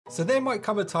So there might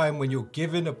come a time when you're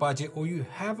given a budget or you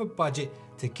have a budget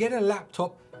to get a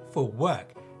laptop for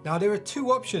work. Now there are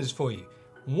two options for you.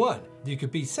 One, you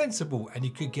could be sensible and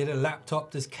you could get a laptop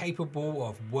that's capable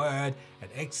of Word and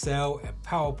Excel and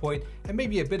PowerPoint and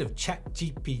maybe a bit of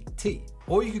ChatGPT.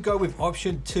 Or you could go with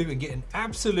option two and get an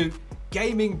absolute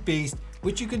gaming beast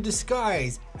which you can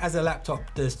disguise as a laptop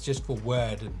that's just for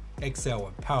Word and Excel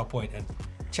and PowerPoint and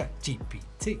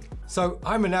ChatGPT. So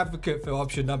I'm an advocate for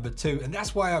option number two, and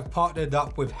that's why I've partnered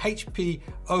up with HP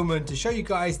Omen to show you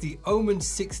guys the Omen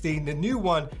 16, the new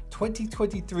one,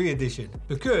 2023 edition,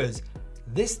 because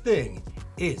this thing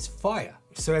is fire.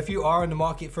 So if you are in the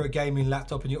market for a gaming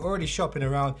laptop and you're already shopping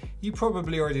around, you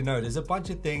probably already know there's a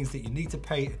bunch of things that you need to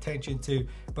pay attention to.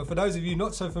 But for those of you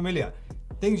not so familiar,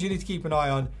 things you need to keep an eye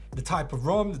on: the type of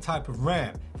ROM, the type of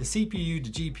RAM, the CPU,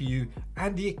 the GPU,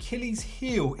 and the Achilles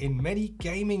heel in many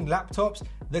gaming laptops,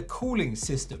 the cooling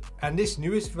system. And this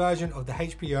newest version of the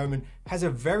HP Omen has a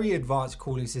very advanced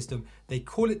cooling system. They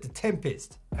call it the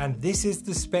Tempest. And this is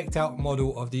the spec'd out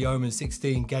model of the Omen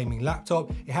 16 gaming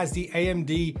laptop. It has the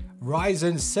AMD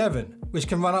Ryzen 7, which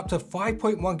can run up to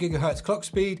 5.1 gigahertz clock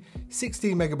speed,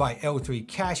 16 megabyte L3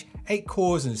 cache, 8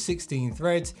 cores and 16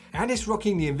 threads, and it's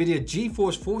rocking the NVIDIA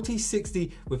GeForce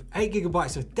 4060 with 8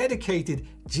 gigabytes of dedicated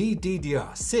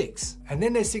GDDR6. And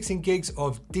then there's 16 gigs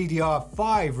of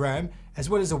DDR5 RAM, as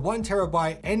well as a 1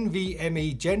 terabyte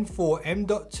NVMe Gen 4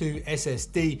 M.2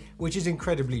 SSD, which is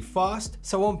incredibly fast.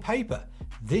 So on paper,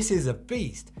 this is a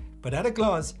beast, but at a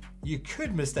glance, you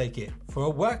could mistake it for a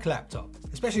work laptop,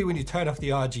 especially when you turn off the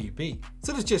RGB.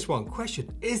 So there's just one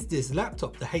question: is this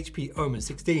laptop, the HP Omen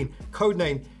 16,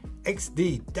 codenamed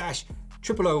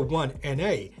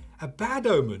XD-0001NA, a bad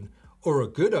omen or a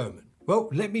good omen? Well,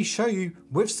 let me show you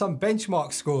with some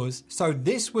benchmark scores. So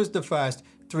this was the first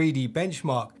 3D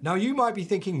benchmark. Now you might be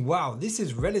thinking, wow, this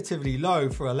is relatively low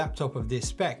for a laptop of this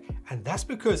spec. And that's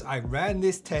because I ran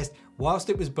this test whilst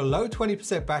it was below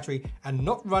 20% battery and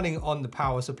not running on the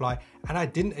power supply, and I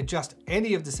didn't adjust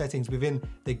any of the settings within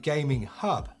the gaming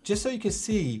hub, just so you can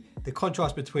see the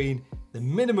contrast between the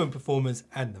minimum performance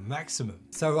and the maximum.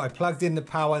 So I plugged in the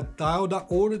power, dialed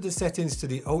up all of the settings to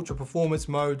the ultra performance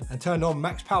mode, and turned on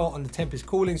max power on the Tempest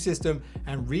cooling system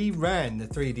and re-ran the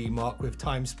 3D Mark with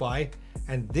Time Spy.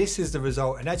 And this is the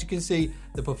result. And as you can see,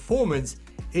 the performance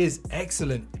is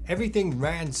excellent. Everything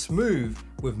ran smooth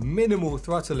with minimal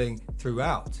throttling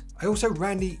throughout. I also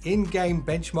ran the in-game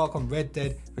benchmark on Red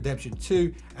Dead Redemption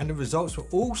 2, and the results were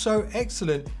also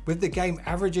excellent, with the game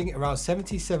averaging around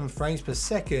 77 frames per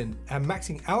second and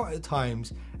maxing out at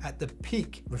times at the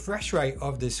peak refresh rate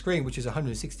of the screen, which is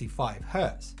 165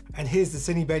 Hz. And here's the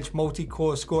Cinebench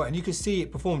multi-core score, and you can see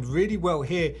it performed really well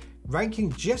here,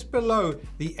 ranking just below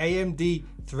the AMD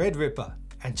Threadripper.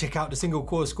 And check out the single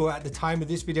core score. At the time of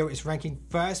this video, it's ranking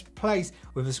first place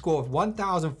with a score of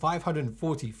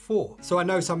 1,544. So I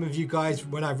know some of you guys,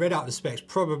 when I read out the specs,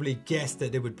 probably guessed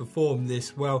that they would perform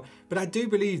this well, but I do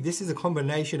believe this is a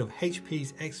combination of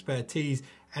HP's expertise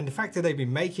and the fact that they've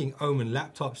been making Omen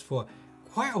laptops for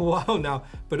quite a while now,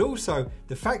 but also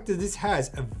the fact that this has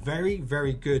a very,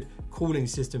 very good cooling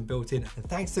system built in. And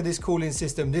thanks to this cooling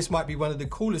system, this might be one of the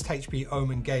coolest HP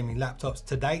Omen gaming laptops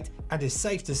to date, and it's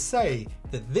safe to say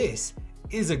that this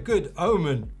is a good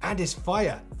omen and it's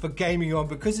fire for gaming on,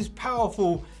 because it's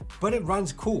powerful, but it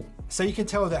runs cool. So you can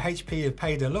tell that HP have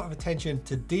paid a lot of attention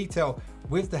to detail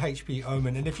with the HP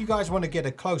Omen. And if you guys want to get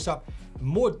a close-up,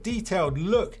 more detailed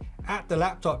look at the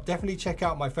laptop, definitely check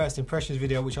out my first impressions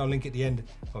video, which I'll link at the end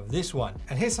of this one.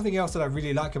 And here's something else that I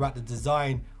really like about the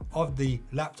design of the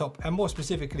laptop, and more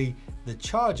specifically the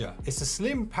charger. It's a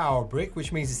slim power brick,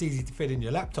 which means it's easy to fit in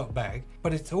your laptop bag,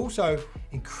 but it's also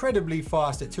incredibly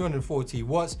fast at 240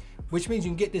 watts, which means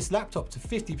you can get this laptop to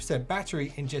 50%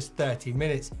 battery in just 30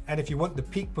 minutes. And if you want the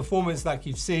peak performance like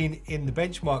you've seen in the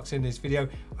benchmarks in this video,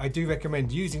 I do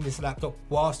recommend using this laptop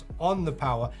whilst on the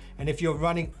power. And if you're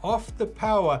running off the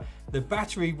power, the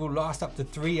battery will last up to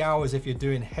 3 hours if you're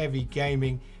doing heavy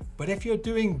gaming. But if you're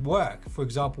doing work, for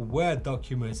example, Word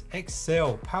documents,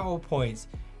 Excel, PowerPoints,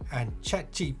 and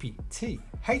ChatGPT,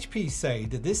 HP say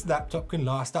that this laptop can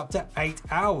last up to 8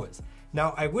 hours.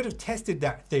 Now, I would have tested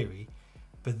that theory,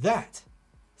 but that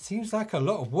seems like a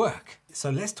lot of work. So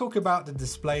let's talk about the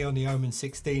display on the Omen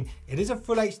 16. It is a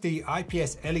full HD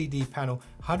IPS LED panel,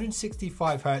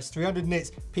 165 Hz, 300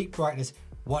 nits peak brightness,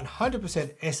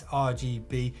 100%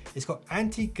 sRGB. It's got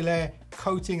anti-glare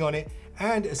coating on it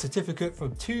and a certificate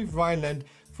from TÜV Rheinland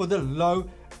for the low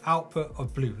output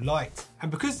of blue light.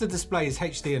 And because the display is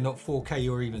HD and not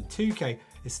 4K or even 2K,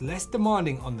 it's less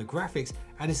demanding on the graphics,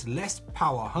 and it's less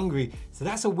power hungry. So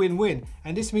that's a win-win.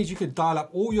 And this means you can dial up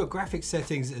all your graphics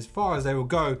settings as far as they will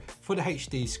go for the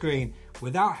HD screen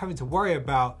without having to worry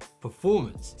about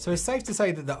performance. So it's safe to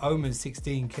say that the Omen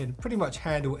 16 can pretty much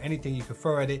handle anything you can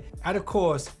throw at it. And of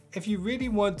course, if you really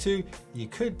want to, you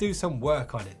could do some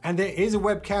work on it. And there is a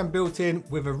webcam built in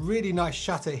with a really nice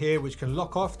shutter here which can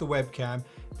lock off the webcam.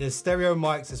 There's stereo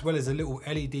mics as well as a little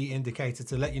LED indicator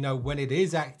to let you know when it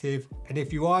is active. And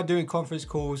if you are doing conference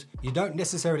calls, you don't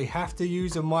necessarily have to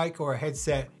use a mic or a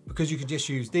headset because you could just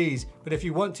use these. But if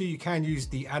you want to, you can use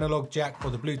the analog jack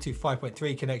or the Bluetooth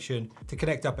 5.3 connection to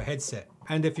connect up a headset.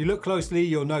 And if you look closely,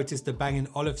 you'll notice the Bang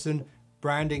 & Olufsen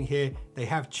branding here. They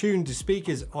have tuned the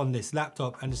speakers on this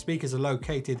laptop, and the speakers are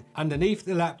located underneath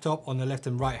the laptop on the left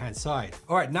and right hand side.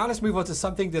 All right, now let's move on to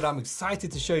something that I'm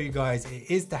excited to show you guys. It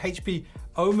is the HP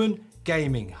Omen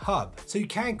Gaming Hub. So you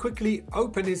can quickly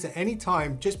open this at any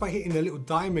time just by hitting the little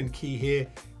diamond key here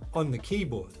on the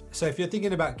keyboard. So if you're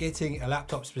thinking about getting a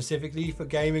laptop specifically for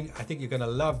gaming, I think you're gonna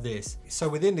love this. So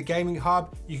within the Gaming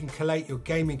Hub, you can collate your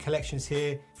gaming collections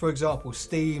here. For example,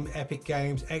 Steam, Epic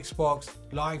Games, Xbox,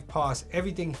 Live Pass,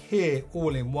 everything here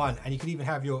all in one. And you can even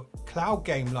have your cloud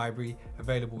game library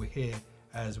available here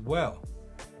as well.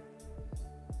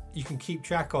 You can keep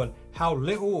track on how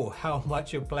little or how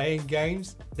much you're playing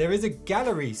games. There is a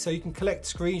gallery, so you can collect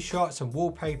screenshots and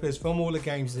wallpapers from all the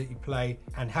games that you play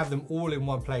and have them all in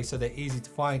one place so they're easy to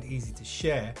find, easy to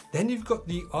share. Then you've got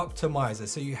the optimizer.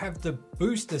 So you have the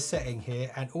booster setting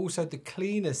here and also the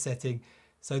cleaner setting.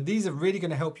 So these are really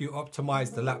going to help you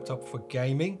optimize the laptop for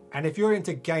gaming. And if you're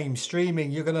into game streaming,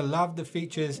 you're going to love the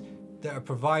features that are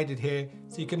provided here.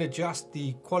 So you can adjust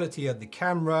the quality of the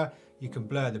camera, you can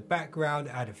blur the background,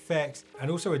 add effects,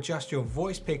 and also adjust your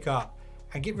voice pickup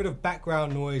and get rid of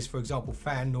background noise, for example,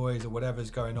 fan noise or whatever's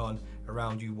going on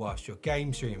around you whilst you're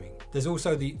game streaming. There's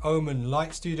also the Omen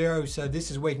Light Studio. So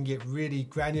this is where you can get really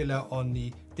granular on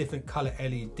the different color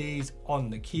LEDs on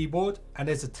the keyboard. And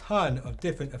there's a ton of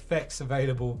different effects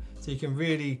available, so you can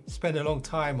really spend a long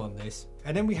time on this.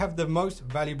 And then we have the most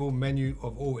valuable menu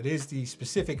of all. It is the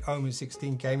specific Omen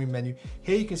 16 gaming menu.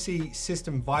 Here you can see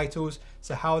system vitals,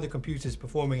 so how the computer is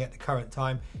performing at the current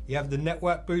time. You have the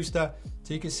network booster,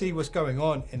 so you can see what's going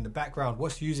on in the background,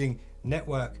 what's using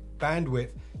network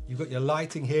bandwidth. You've got your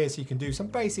lighting here, so you can do some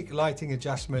basic lighting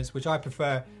adjustments, which I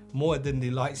prefer more than the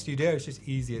Light Studio. It's just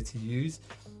easier to use.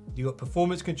 You've got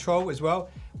performance control as well,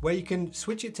 where you can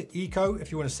switch it to eco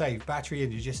if you want to save battery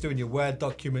and you're just doing your Word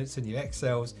documents and your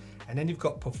Excels. And then you've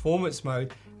got performance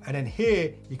mode, and then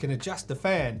here you can adjust the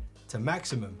fan to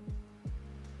maximum.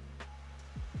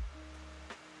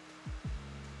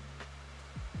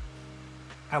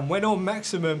 And when on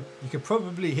maximum, you can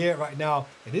probably hear it right now.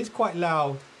 It is quite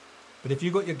loud, but if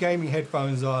you've got your gaming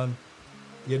headphones on,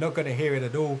 you're not going to hear it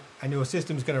at all, and your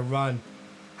system's going to run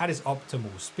at its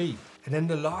optimal speed. And then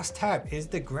the last tab is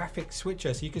the graphics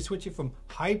switcher. So you can switch it from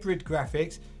hybrid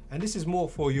graphics, and this is more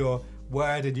for your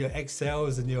Word and your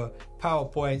Excels and your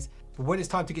PowerPoints. But when it's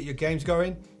time to get your games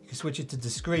going, you can switch it to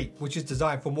discrete, which is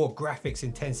designed for more graphics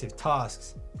intensive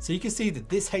tasks. So you can see that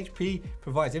this HP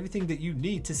provides everything that you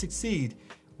need to succeed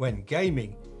when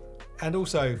gaming and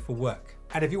also for work.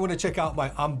 And if you want to check out my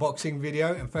unboxing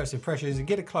video and first impressions and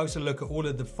get a closer look at all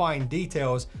of the fine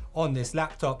details on this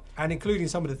laptop, and including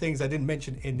some of the things I didn't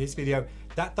mention in this video,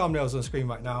 that thumbnail's on screen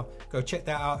right now. Go check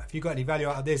that out. If you got any value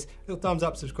out of this, little thumbs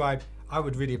up, subscribe. I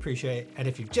would really appreciate it. And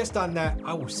if you've just done that,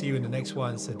 I will see you in the next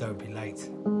one, so don't be late.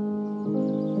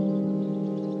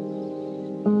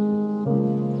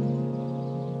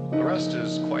 The rest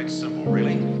is quite simple,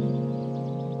 really.